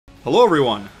Hello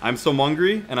everyone, I'm So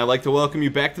Mungry, and I'd like to welcome you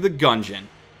back to the Gungeon.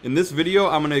 In this video,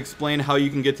 I'm going to explain how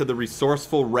you can get to the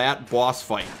Resourceful Rat boss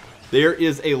fight. There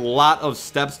is a lot of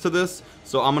steps to this,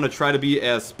 so I'm going to try to be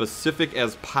as specific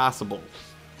as possible.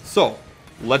 So,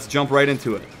 let's jump right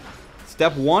into it.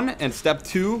 Step 1 and Step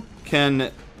 2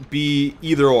 can be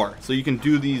either or, so you can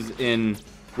do these in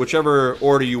whichever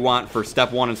order you want for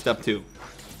Step 1 and Step 2.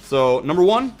 So, number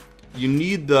 1, you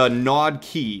need the gnawed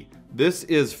key. This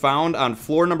is found on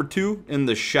floor number 2 in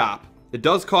the shop. It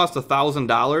does cost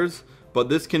 $1,000, but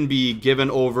this can be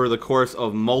given over the course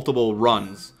of multiple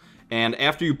runs. And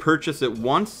after you purchase it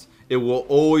once, it will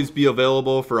always be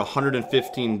available for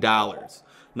 $115.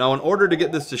 Now, in order to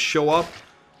get this to show up,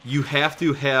 you have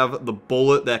to have the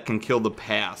bullet that can kill the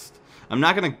past. I'm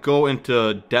not going to go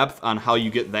into depth on how you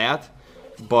get that,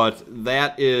 but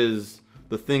that is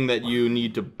the thing that you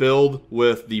need to build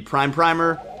with the prime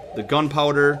primer, the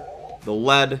gunpowder, the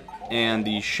lead, and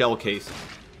the shell casing.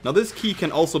 Now this key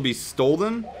can also be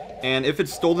stolen, and if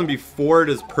it's stolen before it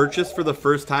is purchased for the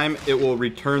first time, it will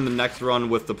return the next run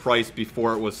with the price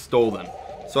before it was stolen.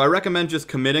 So I recommend just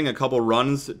committing a couple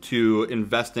runs to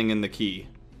investing in the key.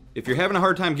 If you're having a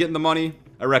hard time getting the money,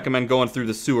 I recommend going through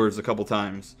the sewers a couple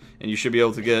times, and you should be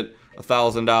able to get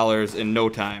 $1,000 in no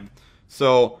time.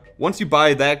 So once you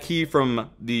buy that key from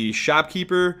the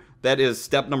shopkeeper, that is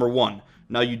step number 1.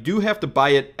 Now you do have to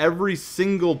buy it every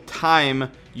single time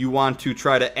you want to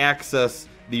try to access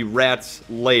the rat's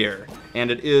lair, and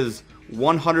it is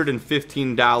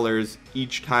 $115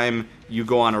 each time you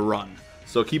go on a run.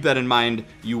 So keep that in mind,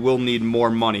 you will need more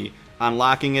money.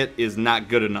 Unlocking it is not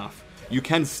good enough. You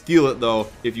can steal it though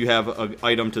if you have an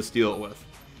item to steal it with.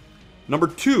 Number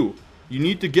 2, you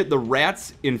need to get the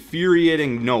rat's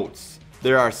infuriating notes.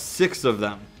 There are 6 of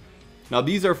them. Now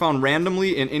these are found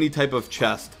randomly in any type of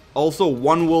chest. Also,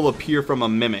 one will appear from a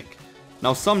mimic.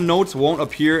 Now some notes won't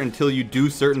appear until you do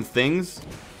certain things.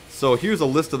 So here's a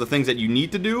list of the things that you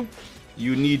need to do.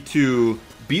 You need to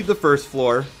beat the first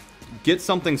floor, get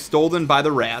something stolen by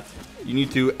the rat, you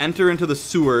need to enter into the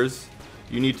sewers,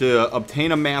 you need to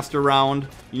obtain a master round,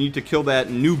 you need to kill that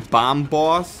new bomb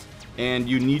boss, and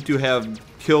you need to have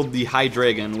killed the high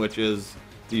dragon, which is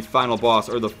the final boss,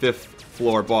 or the 5th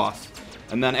floor boss.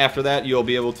 And then after that, you'll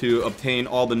be able to obtain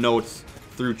all the notes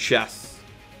through chests.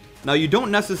 Now you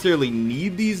don't necessarily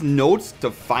need these notes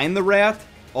to find the rat,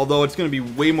 although it's going to be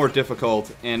way more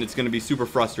difficult and it's going to be super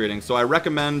frustrating. So I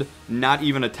recommend not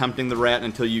even attempting the rat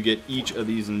until you get each of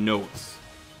these notes.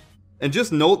 And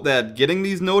just note that getting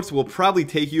these notes will probably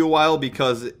take you a while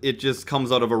because it just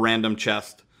comes out of a random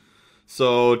chest.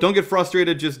 So don't get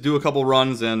frustrated, just do a couple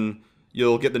runs and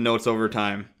you'll get the notes over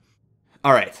time.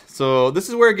 Alright, so this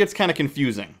is where it gets kind of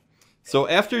confusing. So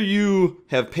after you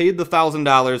have paid the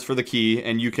 $1,000 for the key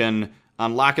and you can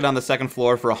unlock it on the 2nd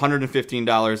floor for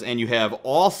 $115 and you have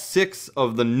all 6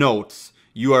 of the notes,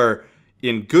 you are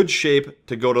in good shape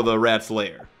to go to the rat's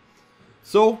lair.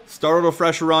 So start out a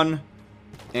fresh run,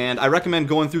 and I recommend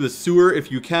going through the sewer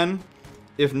if you can.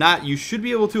 If not, you should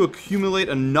be able to accumulate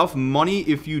enough money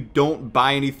if you don't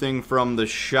buy anything from the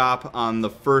shop on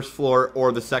the 1st floor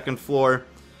or the 2nd floor.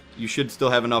 You should still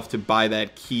have enough to buy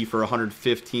that key for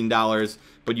 $115,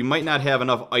 but you might not have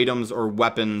enough items or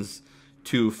weapons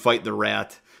to fight the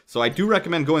rat. So I do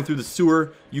recommend going through the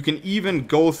sewer. You can even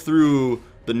go through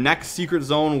the next secret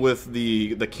zone with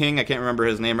the king. I can't remember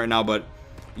his name right now, but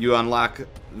you unlock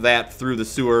that through the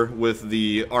sewer with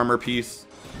the armor piece.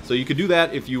 So you could do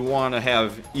that if you want to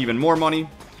have even more money.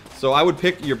 So I would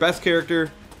pick your best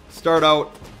character, start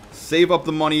out, save up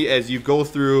the money as you go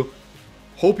through,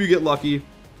 hope you get lucky,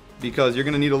 because you're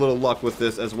going to need a little luck with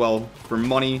this as well for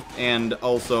money and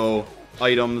also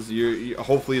items.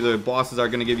 Hopefully the bosses are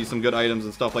going to give you some good items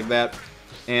and stuff like that.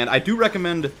 And I do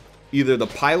recommend either the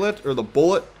pilot or the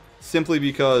bullet, simply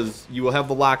because you will have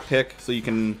the lockpick, so you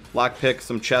can lockpick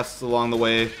some chests along the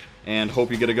way and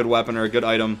hope you get a good weapon or a good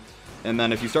item. And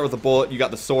then if you start with the bullet, you got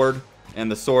the sword,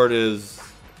 and the sword is,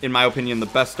 in my opinion, the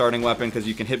best starting weapon because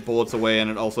you can hit bullets away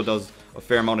and it also does a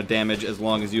fair amount of damage as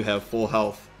long as you have full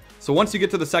health. So once you get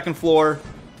to the 2nd floor,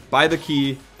 buy the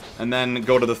key, and then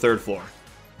go to the 3rd floor.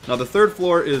 Now the 3rd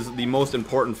floor is the most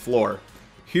important floor.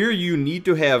 Here you need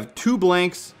to have 2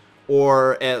 blanks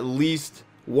or at least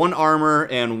 1 armor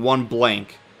and 1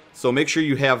 blank. So make sure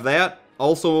you have that.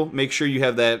 Also make sure you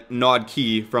have that gnawed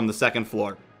key from the 2nd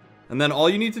floor. And then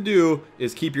all you need to do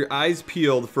is keep your eyes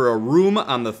peeled for a room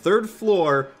on the 3rd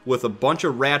floor with a bunch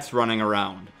of rats running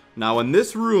around. Now in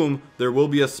this room, there will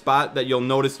be a spot that you'll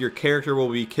notice your character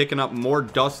will be kicking up more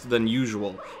dust than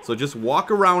usual. So just walk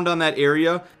around on that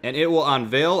area and it will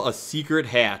unveil a secret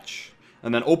hatch.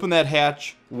 And then open that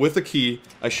hatch with a key.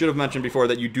 I should have mentioned before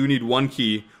that you do need 1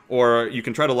 key. or you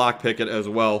can try to lockpick it as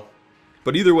well.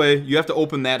 But either way, you have to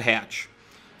open that hatch.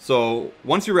 So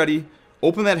once you're ready,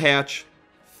 open that hatch,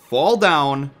 fall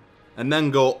down, and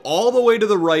then go all the way to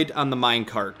the right on the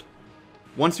minecart.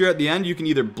 Once you're at the end, you can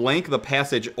either blank the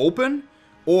passage open,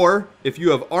 or if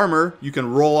you have armor, you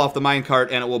can roll off the minecart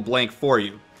and it will blank for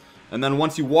you. And then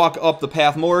once you walk up the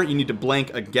path more, you need to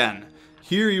blank again.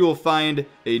 Here you will find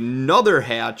another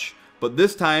hatch, but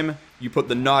this time you put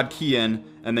the nod key in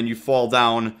and then you fall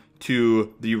down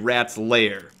to the rat's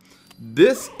lair.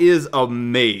 This is a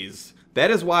maze.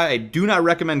 That is why I do not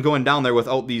recommend going down there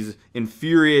without these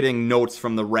infuriating notes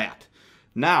from the rat.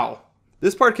 Now,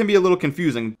 this part can be a little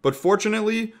confusing, but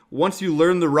fortunately, once you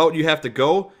learn the route you have to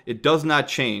go, it does not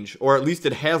change. Or at least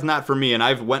it has not for me, and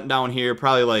I've went down here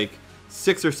probably like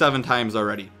 6 or 7 times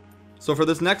already. So for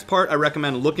this next part, I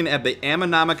recommend looking at the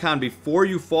Ammonomicon before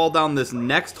you fall down this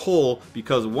next hole,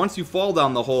 because once you fall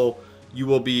down the hole, you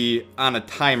will be on a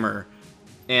timer.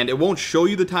 And it won't show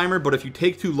you the timer, but if you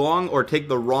take too long or take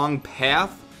the wrong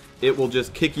path, it will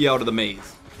just kick you out of the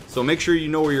maze. So make sure you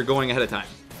know where you're going ahead of time.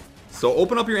 So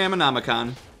open up your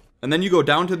Ammonomicon, and then you go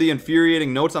down to the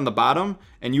infuriating notes on the bottom,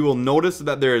 and you will notice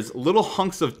that there's little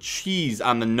hunks of cheese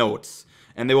on the notes,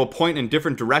 and they will point in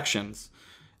different directions.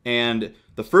 And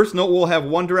the first note will have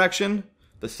one direction,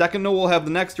 the second note will have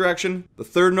the next direction, the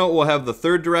third note will have the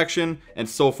third direction, and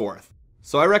so forth.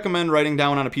 So I recommend writing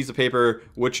down on a piece of paper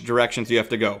which directions you have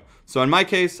to go. So in my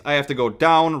case, I have to go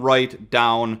down, right,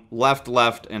 down, left,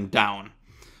 left, and down.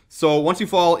 So once you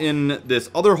fall in this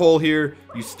other hole here,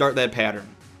 you start that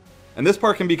pattern. And this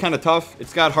part can be kind of tough.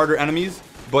 It's got harder enemies,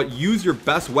 but use your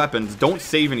best weapons. Don't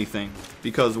save anything,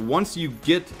 because once you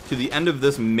get to the end of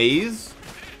this maze,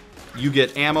 you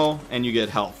get ammo and you get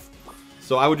health.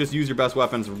 So I would just use your best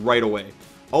weapons right away.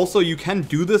 Also, you can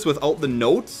do this without the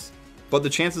notes, but the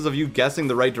chances of you guessing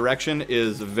the right direction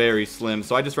is very slim,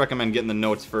 so I just recommend getting the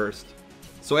notes first.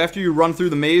 So after you run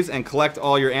through the maze and collect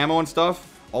all your ammo and stuff,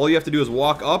 all you have to do is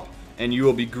walk up and you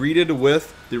will be greeted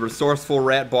with the Resourceful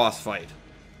Rat boss fight.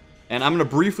 And I'm going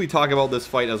to briefly talk about this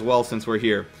fight as well since we're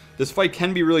here. This fight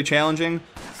can be really challenging,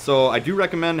 so I do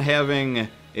recommend having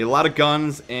a lot of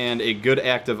guns and a good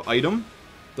active item.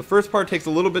 The first part takes a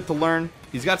little bit to learn.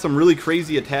 He's got some really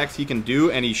crazy attacks he can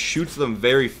do, and he shoots them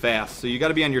very fast, so you got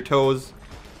to be on your toes.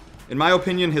 In my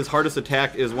opinion, his hardest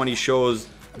attack is when he shows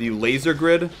the laser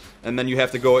grid, and then you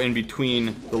have to go in between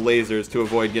the lasers to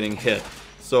avoid getting hit.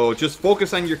 So just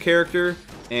focus on your character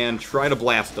and try to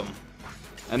blast him.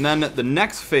 And then the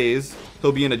next phase,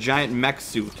 he'll be in a giant mech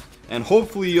suit. And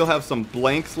hopefully you'll have some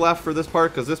blanks left for this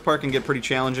part, because this part can get pretty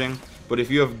challenging. But if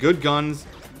you have good guns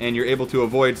and you're able to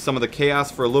avoid some of the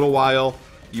chaos for a little while,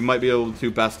 you might be able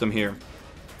to best him here.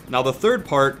 Now the third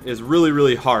part is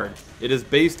really hard. It is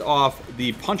based off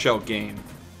the Punch-Out game.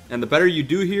 And the better you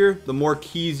do here, the more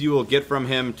keys you will get from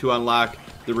him to unlock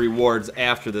the rewards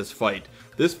after this fight.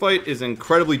 This fight is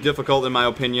incredibly difficult in my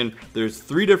opinion. There's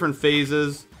 3 different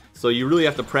phases, so you really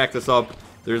have to practice up.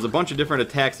 There's a bunch of different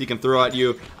attacks he can throw at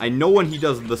you. I know when he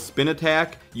does the spin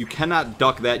attack, you cannot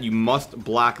duck that, you must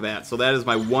block that. So that is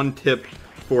my one tip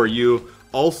for you.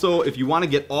 Also, if you want to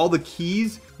get all the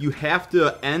keys, you have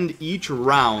to end each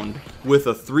round with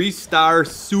a 3-star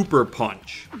super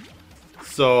punch.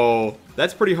 So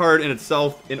that's pretty hard in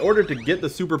itself. In order to get the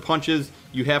super punches,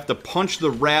 you have to punch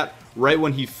the rat right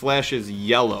when he flashes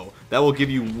yellow. That will give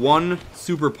you 1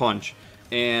 super punch.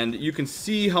 And you can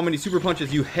see how many super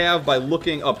punches you have by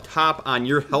looking up top on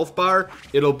your health bar.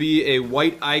 It'll be a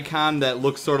white icon that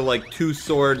looks sort of like 2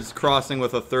 swords crossing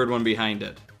with a 3rd one behind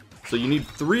it. So you need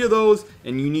 3 of those,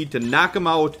 and you need to knock them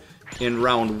out in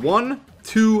round 1,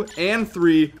 2, and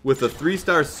 3 with a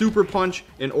 3-star super punch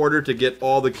in order to get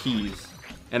all the keys.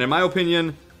 And in my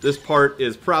opinion, this part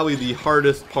is probably the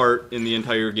hardest part in the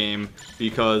entire game,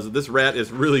 because this rat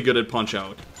is really good at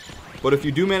Punch-Out. But if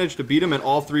you do manage to beat him in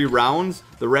all 3 rounds,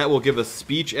 the rat will give a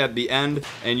speech at the end,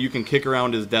 and you can kick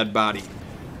around his dead body,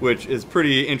 which is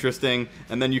pretty interesting.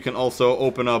 And then you can also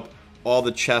open up all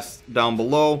the chests down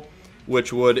below,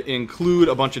 which would include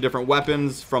a bunch of different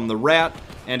weapons from the rat,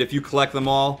 and if you collect them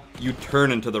all, you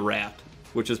turn into the rat,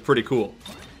 which is pretty cool.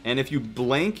 And if you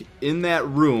blank in that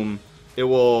room, it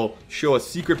will show a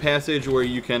secret passage where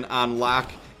you can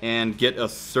unlock and get a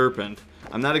serpent.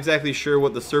 I'm not exactly sure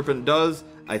what the serpent does.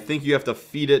 I think you have to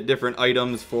feed it different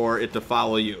items for it to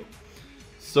follow you.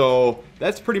 So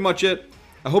that's pretty much it.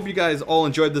 I hope you guys all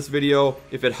enjoyed this video.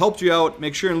 If it helped you out,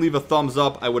 make sure and leave a thumbs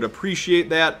up. I would appreciate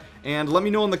that. And let me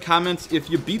know in the comments if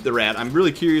you beat the rat. I'm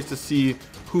really curious to see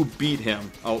who beat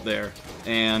him out there.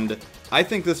 And I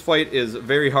think this fight is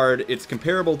very hard. It's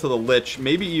comparable to the Lich,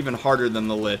 maybe even harder than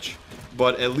the Lich.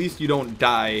 But at least you don't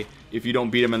die if you don't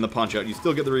beat him in the Punch-Out. You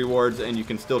still get the rewards, and you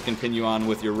can still continue on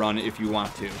with your run if you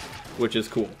want to, which is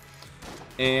cool.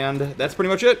 And that's pretty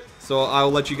much it. So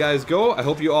I'll let you guys go. I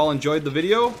hope you all enjoyed the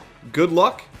video. Good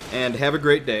luck, and have a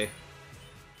great day.